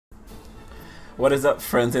What is up,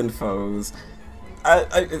 friends and foes?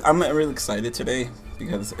 I'm really excited today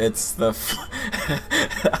because it's the.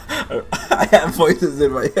 I have voices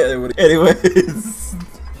in my head. Anyways,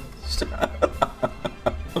 shut up.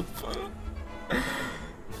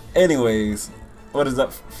 Anyways, what is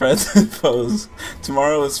up, friends and foes?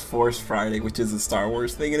 Tomorrow is Force Friday, which is a Star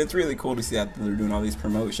Wars thing, and it's really cool to see that they're doing all these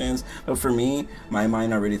promotions. But for me, my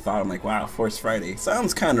mind already thought, I'm like, wow, Force Friday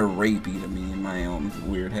sounds kind of rapey to me in my own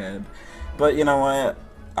weird head. But you know what?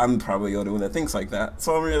 I'm probably the only one that thinks like that,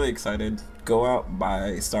 so I'm really excited. Go out,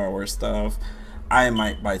 buy Star Wars stuff. I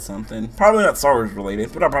might buy something. Probably not Star Wars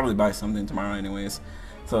related, but I'll probably buy something tomorrow anyways.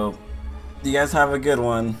 So, you guys have a good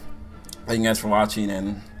one. Thank you guys for watching,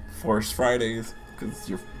 and Force Fridays, because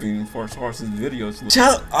you're being Force Horses videos.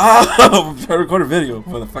 Shut up! I'm trying to record a video,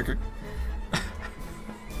 motherfucker.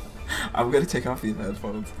 I'm gonna take off these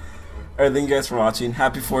headphones. Alright, thank you guys for watching.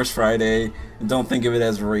 Happy Force Friday. And don't think of it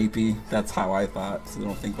as rapey. That's how I thought, so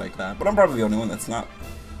don't think like that. But I'm probably the only one that's not.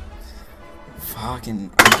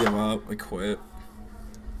 Fucking, I give up. I quit.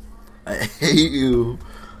 I hate you.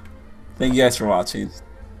 Thank you guys for watching.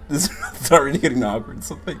 This is already getting awkward,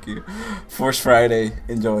 so thank you. Force Friday.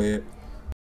 Enjoy it.